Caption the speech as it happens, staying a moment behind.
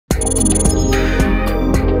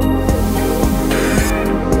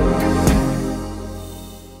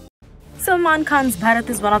Salman Khan's Bharat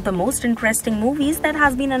is one of the most interesting movies that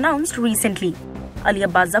has been announced recently. Ali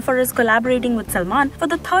Abbas Zafar is collaborating with Salman for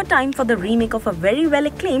the third time for the remake of a very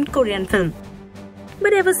well-acclaimed Korean film.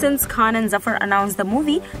 But ever since Khan and Zafar announced the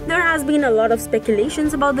movie, there has been a lot of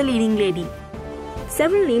speculations about the leading lady.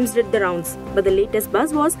 Several names did the rounds, but the latest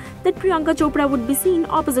buzz was that Priyanka Chopra would be seen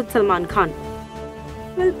opposite Salman Khan.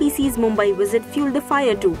 Well, PC's Mumbai visit fueled the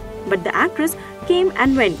fire too, but the actress came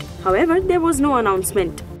and went. However, there was no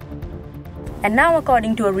announcement. And now,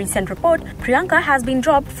 according to a recent report, Priyanka has been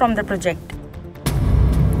dropped from the project.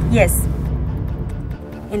 Yes.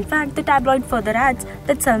 In fact, the tabloid further adds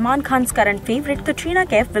that Salman Khan's current favourite Katrina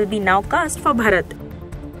Kaif will be now cast for Bharat.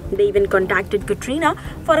 They even contacted Katrina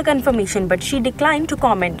for a confirmation, but she declined to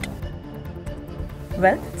comment.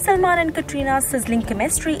 Well, Salman and Katrina's sizzling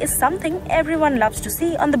chemistry is something everyone loves to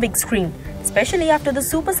see on the big screen, especially after the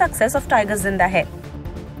super success of Tiger Zinda Hai.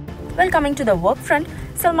 Well, coming to the work front,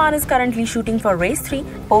 Salman is currently shooting for Race 3,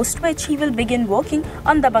 post which he will begin working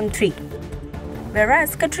on Dabangg 3.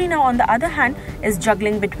 Whereas Katrina, on the other hand, is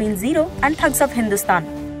juggling between Zero and Thugs of Hindustan.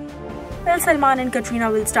 Well, Salman and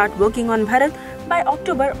Katrina will start working on Bharat by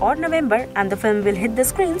October or November, and the film will hit the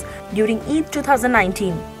screens during Eid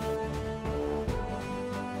 2019.